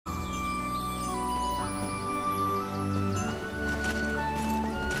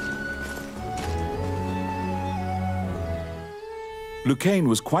Lucane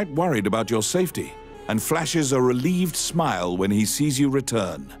was quite worried about your safety and flashes a relieved smile when he sees you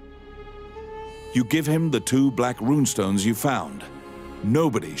return. You give him the 2 black runestones you found.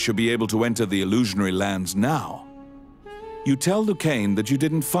 Nobody should be able to enter the illusionary lands now. You tell Lucane that you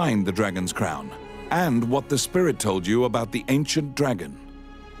didn't find the dragon's crown and what the spirit told you about the ancient dragon.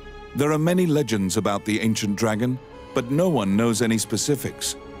 There are many legends about the ancient dragon, but no one knows any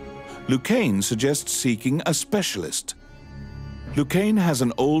specifics. Lucane suggests seeking a specialist. Lucane has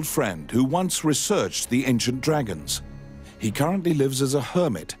an old friend who once researched the ancient dragons. He currently lives as a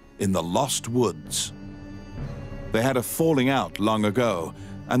hermit in the Lost Woods. They had a falling out long ago,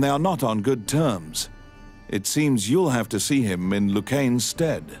 and they are not on good terms. It seems you'll have to see him in Lucane's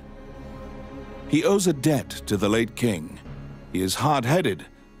stead. He owes a debt to the late king. He is hard-headed,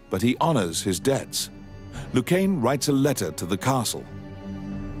 but he honors his debts. Lucane writes a letter to the castle.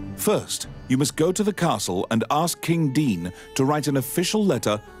 First, you must go to the castle and ask King Dean to write an official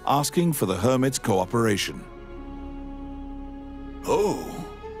letter asking for the hermit's cooperation. Oh,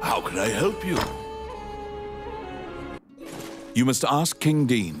 how can I help you? You must ask King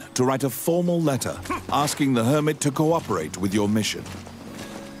Dean to write a formal letter asking the hermit to cooperate with your mission.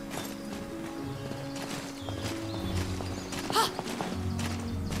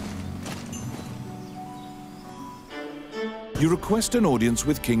 You request an audience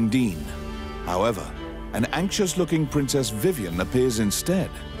with King Dean. However, an anxious-looking Princess Vivian appears instead.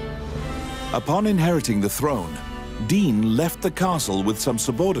 Upon inheriting the throne, Dean left the castle with some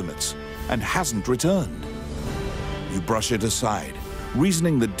subordinates and hasn't returned. You brush it aside,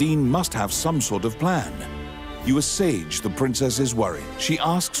 reasoning that Dean must have some sort of plan. You assuage the princess's worry. She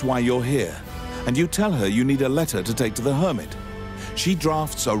asks why you're here, and you tell her you need a letter to take to the hermit. She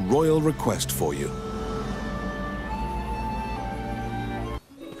drafts a royal request for you.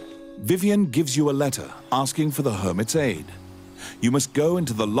 Vivian gives you a letter asking for the hermit's aid. You must go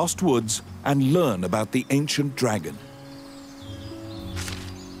into the Lost Woods and learn about the ancient dragon.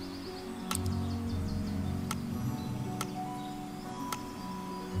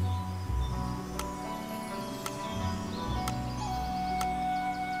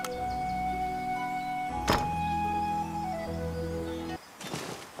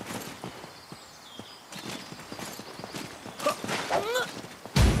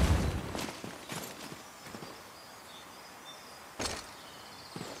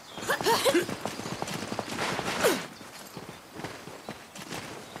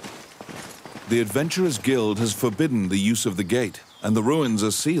 The Adventurers Guild has forbidden the use of the gate, and the ruins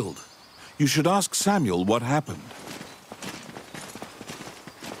are sealed. You should ask Samuel what happened.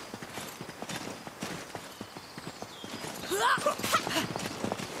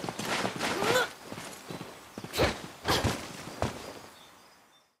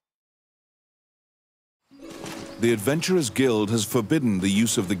 The Adventurers Guild has forbidden the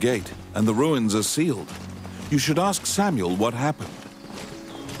use of the gate, and the ruins are sealed. You should ask Samuel what happened.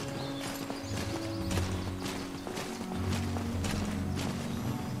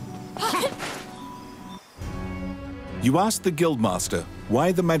 You ask the Guildmaster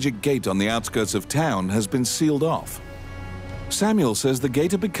why the magic gate on the outskirts of town has been sealed off. Samuel says the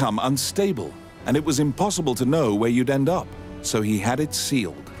gate had become unstable, and it was impossible to know where you'd end up, so he had it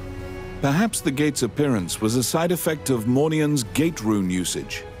sealed. Perhaps the gate's appearance was a side effect of Mornian's gate rune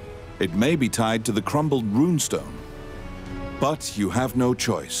usage. It may be tied to the crumbled runestone. But you have no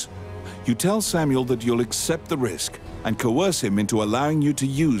choice. You tell Samuel that you'll accept the risk and coerce him into allowing you to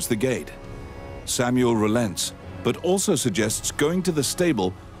use the gate. Samuel relents, but also suggests going to the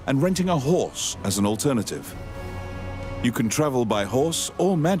stable and renting a horse as an alternative. You can travel by horse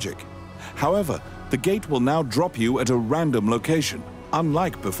or magic. However, the gate will now drop you at a random location,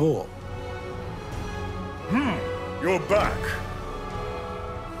 unlike before. You're back.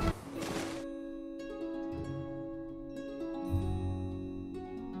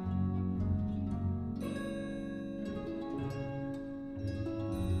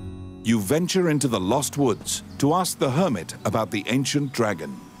 You venture into the Lost Woods to ask the hermit about the ancient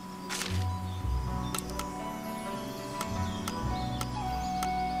dragon.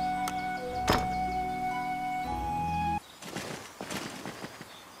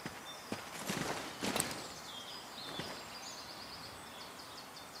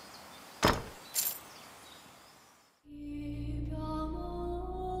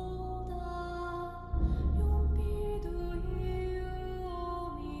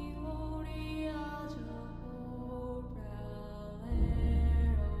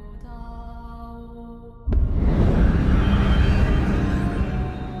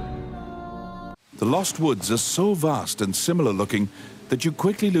 The Lost Woods are so vast and similar looking that you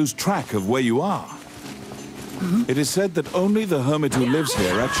quickly lose track of where you are. It is said that only the hermit who lives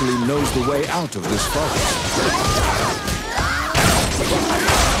here actually knows the way out of this forest.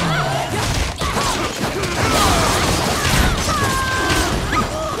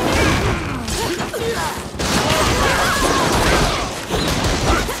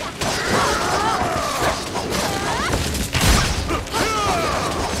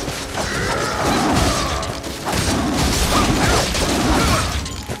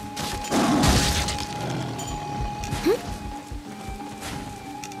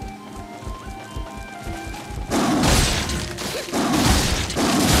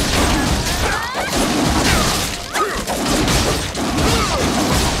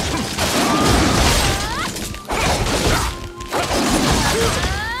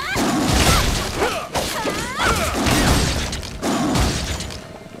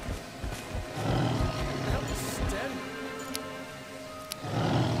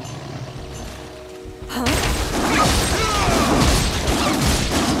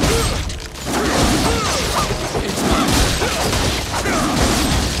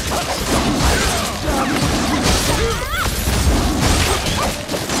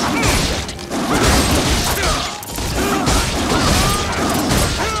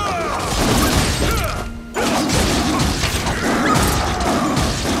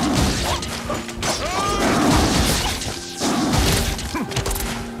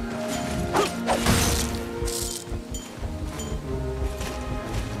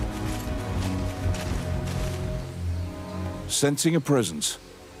 Sensing a presence,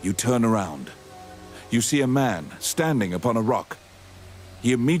 you turn around. You see a man standing upon a rock.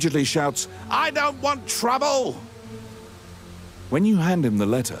 He immediately shouts, "I don't want trouble!" When you hand him the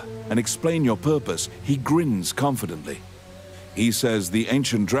letter and explain your purpose, he grins confidently. He says the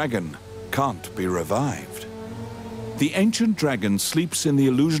ancient dragon can't be revived. The ancient dragon sleeps in the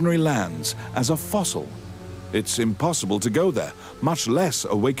illusionary lands as a fossil. It's impossible to go there, much less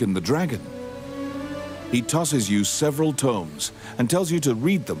awaken the dragon. He tosses you several tomes and tells you to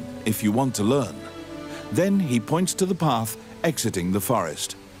read them if you want to learn. Then he points to the path exiting the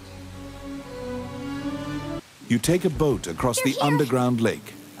forest. You take a boat across the underground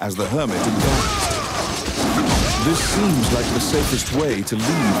lake as the hermit advised. This seems like the safest way to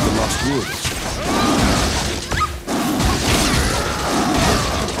leave the Lost Woods.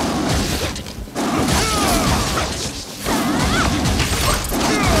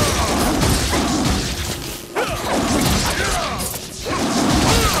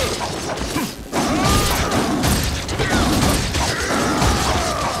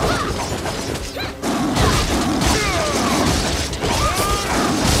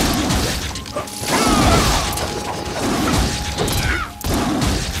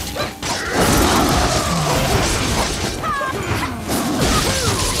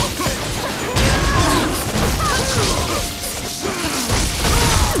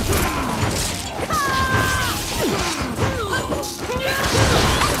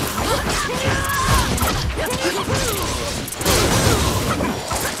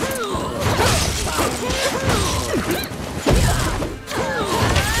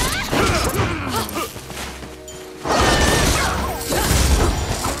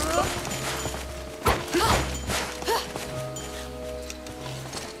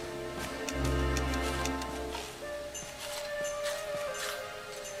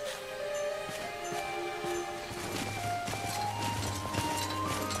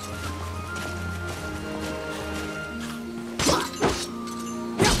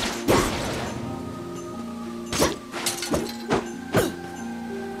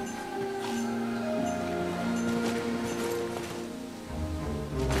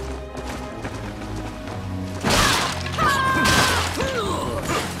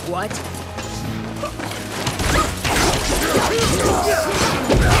 What?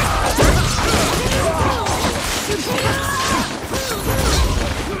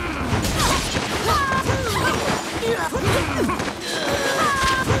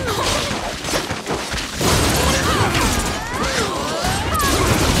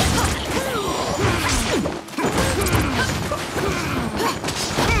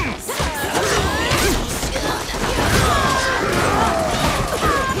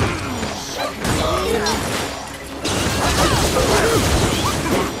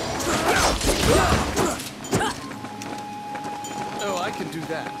 Oh, I can do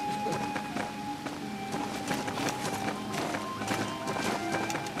that.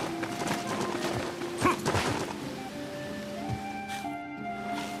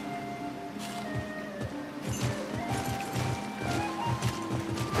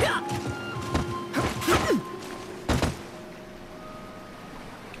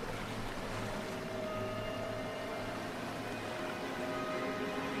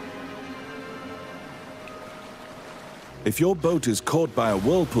 If your boat is caught by a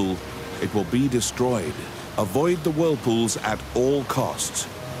whirlpool, it will be destroyed. Avoid the whirlpools at all costs.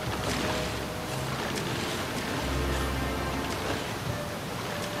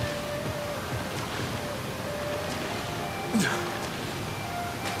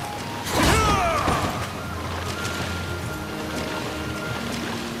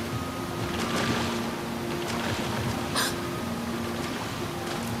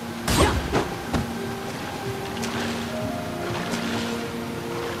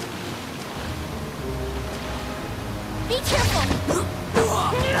 Be careful!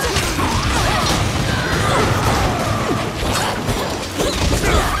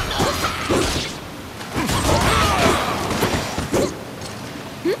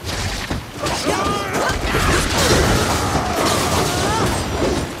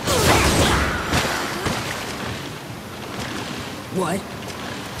 What?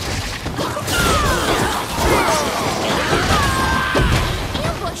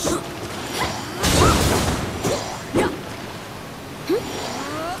 Ambush!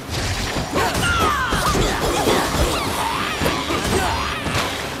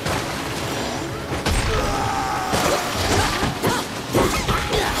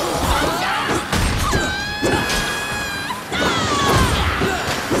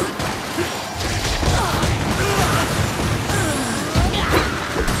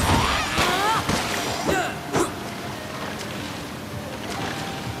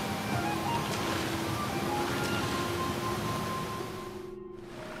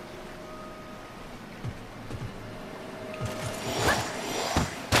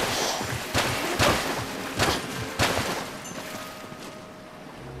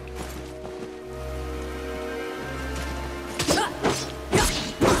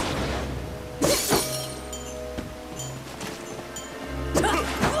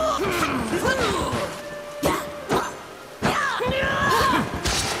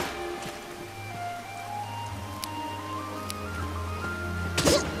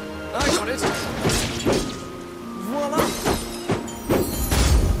 I got it. Voila!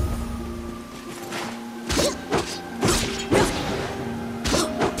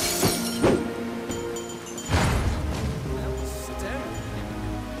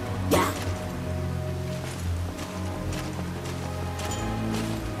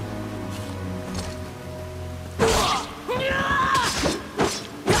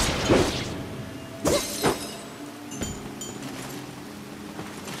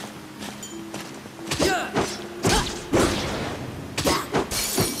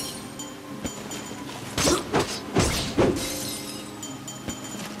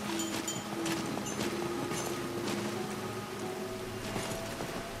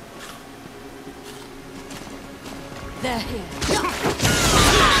 They're here.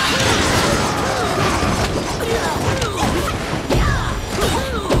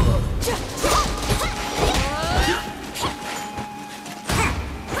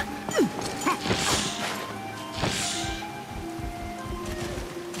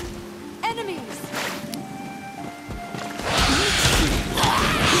 Enemies!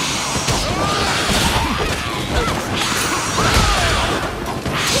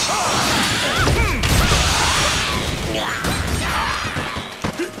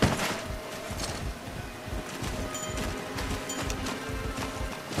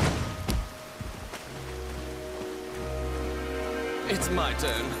 It's my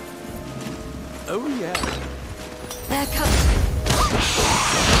turn. Oh yeah. They're coming.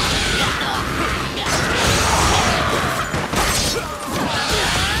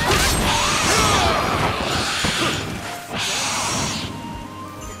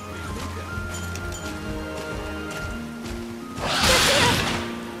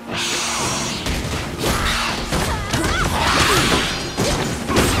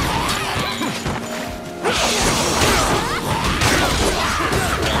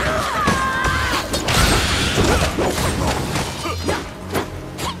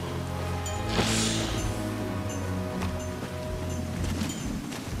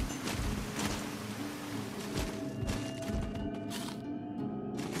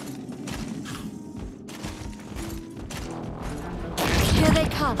 Here they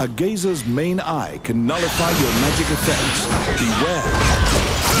come. A gazer's main eye can nullify your magic effects. Beware.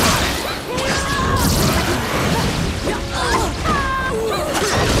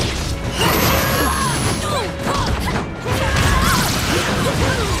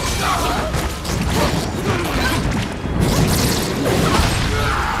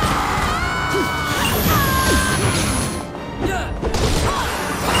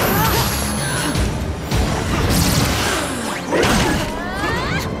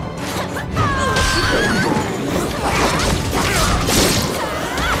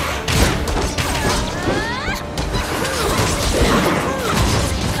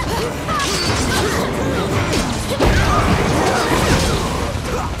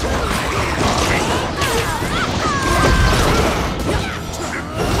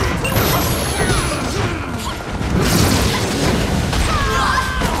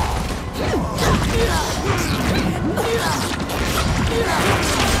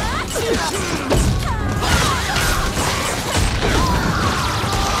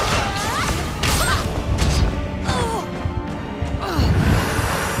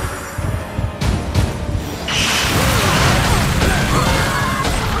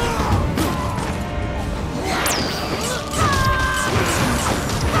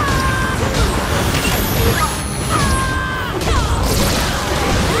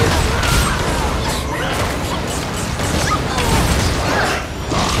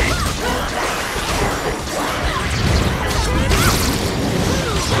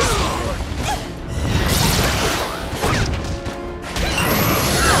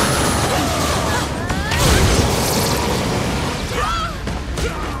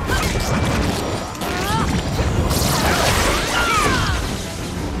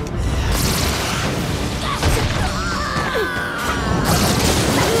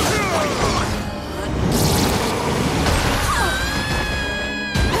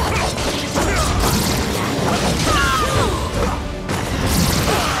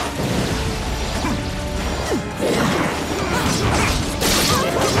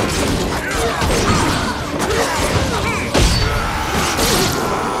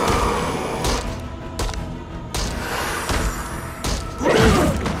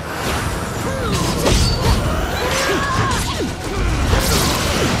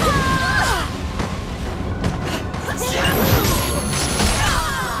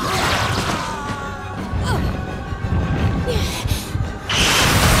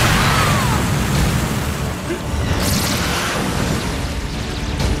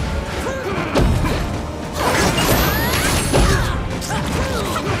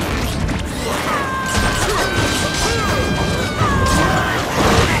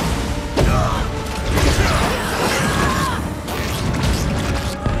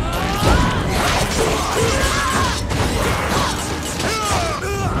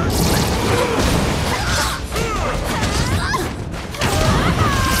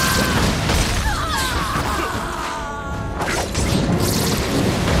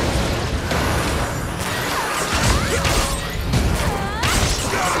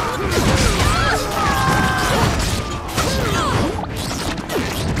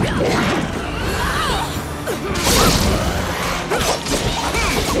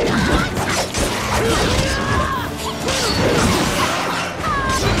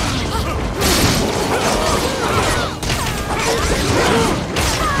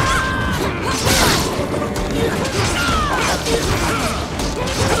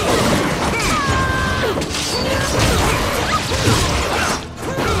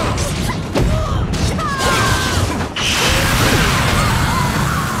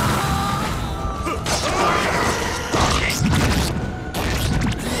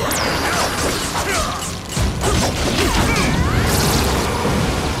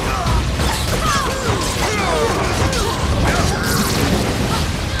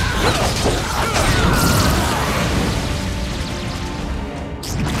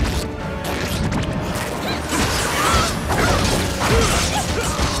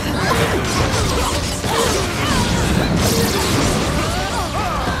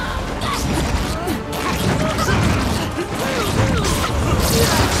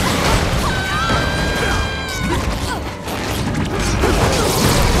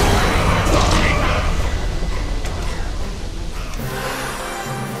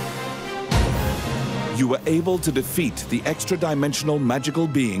 you were able to defeat the extra-dimensional magical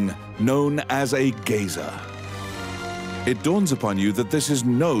being known as a Gazer. It dawns upon you that this is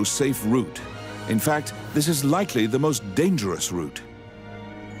no safe route. In fact, this is likely the most dangerous route.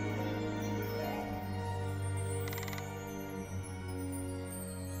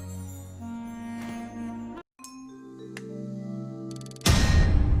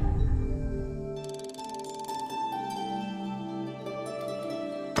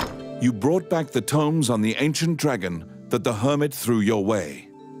 You brought back the tomes on the ancient dragon that the hermit threw your way.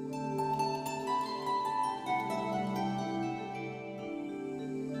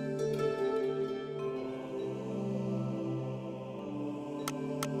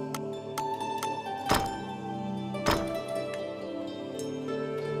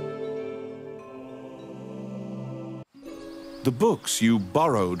 The books you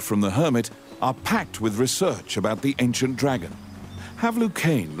borrowed from the hermit are packed with research about the ancient dragon. Have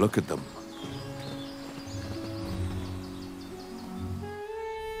Lucane look at them.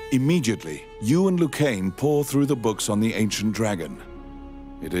 Immediately, you and Lucane pore through the books on the ancient dragon.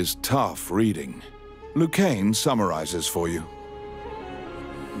 It is tough reading. Lucane summarizes for you.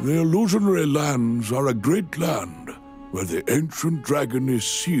 The illusionary lands are a great land where the ancient dragon is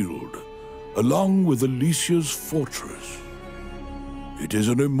sealed, along with Alicia's fortress. It is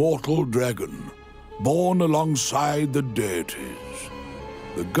an immortal dragon, born alongside the deities.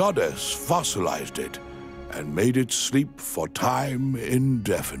 The goddess fossilized it and made it sleep for time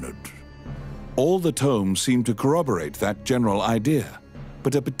indefinite. All the tomes seem to corroborate that general idea,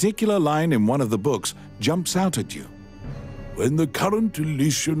 but a particular line in one of the books jumps out at you. When the current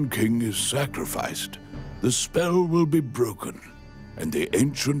Elysian king is sacrificed, the spell will be broken, and the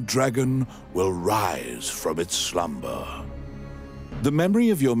ancient dragon will rise from its slumber. The memory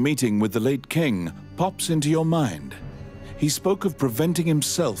of your meeting with the late king pops into your mind. He spoke of preventing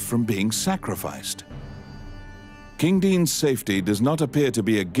himself from being sacrificed. King Dean's safety does not appear to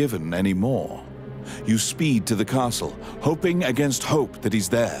be a given anymore. You speed to the castle, hoping against hope that he's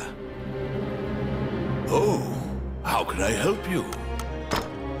there. Oh, how can I help you?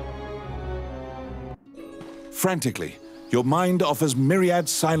 Frantically, your mind offers myriad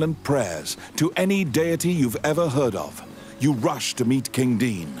silent prayers to any deity you've ever heard of. You rush to meet King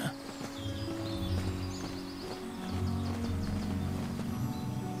Dean.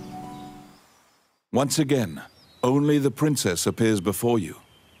 Once again, only the princess appears before you.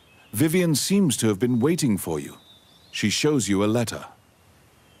 Vivian seems to have been waiting for you. She shows you a letter.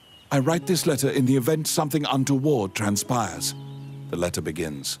 I write this letter in the event something untoward transpires. The letter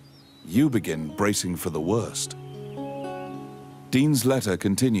begins. You begin bracing for the worst. Dean's letter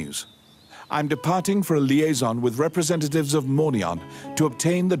continues. I'm departing for a liaison with representatives of Mornion to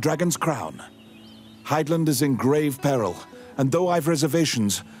obtain the Dragon's Crown. Hydeland is in grave peril, and though I've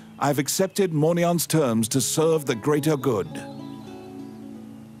reservations, I've accepted Mornion's terms to serve the greater good.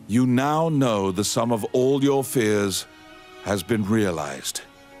 You now know the sum of all your fears has been realized.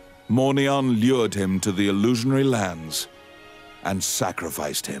 Mornion lured him to the illusionary lands and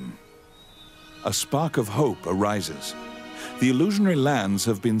sacrificed him. A spark of hope arises. The illusionary lands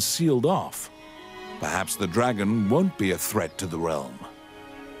have been sealed off. Perhaps the dragon won't be a threat to the realm.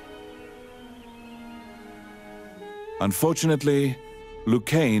 Unfortunately,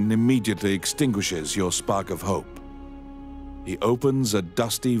 Lucane immediately extinguishes your spark of hope. He opens a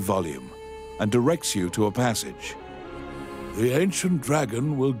dusty volume and directs you to a passage. The ancient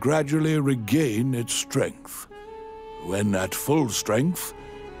dragon will gradually regain its strength. When at full strength,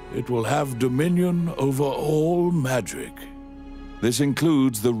 it will have dominion over all magic. This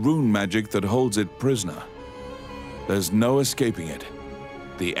includes the rune magic that holds it prisoner. There's no escaping it.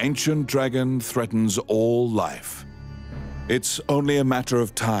 The ancient dragon threatens all life. It's only a matter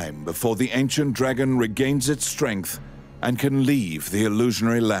of time before the ancient dragon regains its strength and can leave the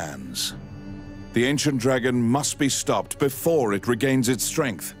illusionary lands. The ancient dragon must be stopped before it regains its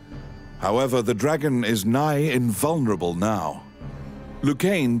strength. However, the dragon is nigh invulnerable now.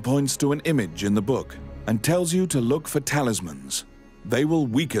 Lucane points to an image in the book and tells you to look for talismans. They will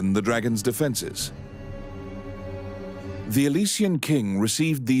weaken the dragon's defenses. The Elysian king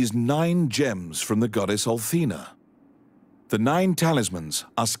received these 9 gems from the goddess Althena. The 9 talismans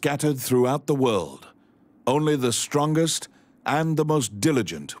are scattered throughout the world. Only the strongest and the most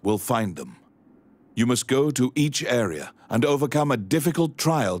diligent will find them. You must go to each area and overcome a difficult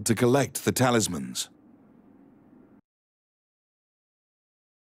trial to collect the talismans.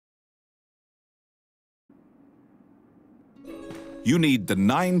 You need the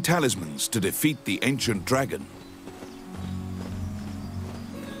 9 talismans to defeat the ancient dragon.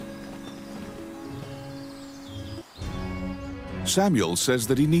 Samuel says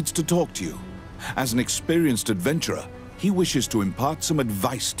that he needs to talk to you. As an experienced adventurer, he wishes to impart some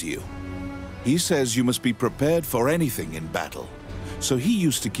advice to you. He says you must be prepared for anything in battle, so he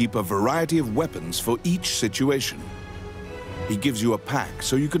used to keep a variety of weapons for each situation. He gives you a pack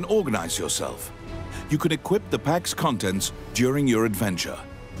so you can organize yourself. You can equip the pack's contents during your adventure.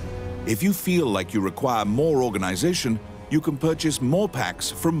 If you feel like you require more organization, you can purchase more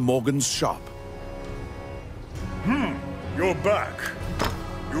packs from Morgan's shop. You're back.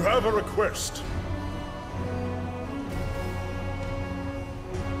 You have a request.